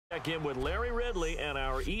Back in with Larry Ridley and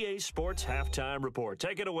our EA Sports Halftime Report.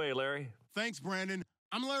 Take it away, Larry. Thanks, Brandon.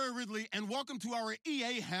 I'm Larry Ridley, and welcome to our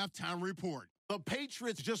EA Halftime Report. The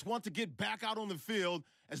Patriots just want to get back out on the field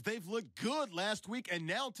as they've looked good last week, and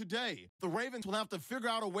now today, the Ravens will have to figure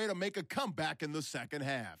out a way to make a comeback in the second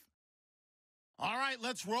half. All right,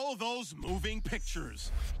 let's roll those moving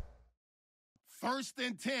pictures. 1st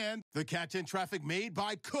and 10, the catch in traffic made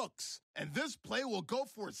by Cooks, and this play will go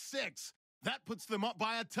for 6. That puts them up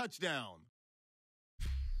by a touchdown.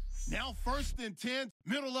 Now 1st and 10,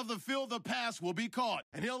 middle of the field, the pass will be caught,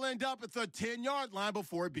 and he'll end up at the 10-yard line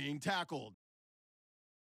before being tackled.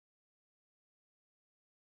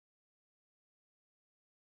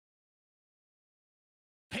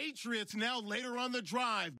 Patriots now later on the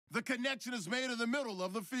drive. The connection is made in the middle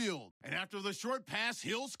of the field, and after the short pass,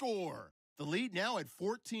 he'll score. The lead now at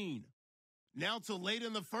 14. Now to late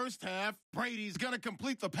in the first half, Brady's going to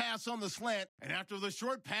complete the pass on the slant, and after the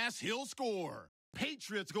short pass, he'll score.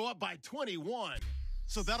 Patriots go up by 21.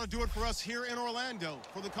 So that'll do it for us here in Orlando.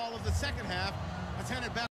 For the call of the second half, let's hand it back.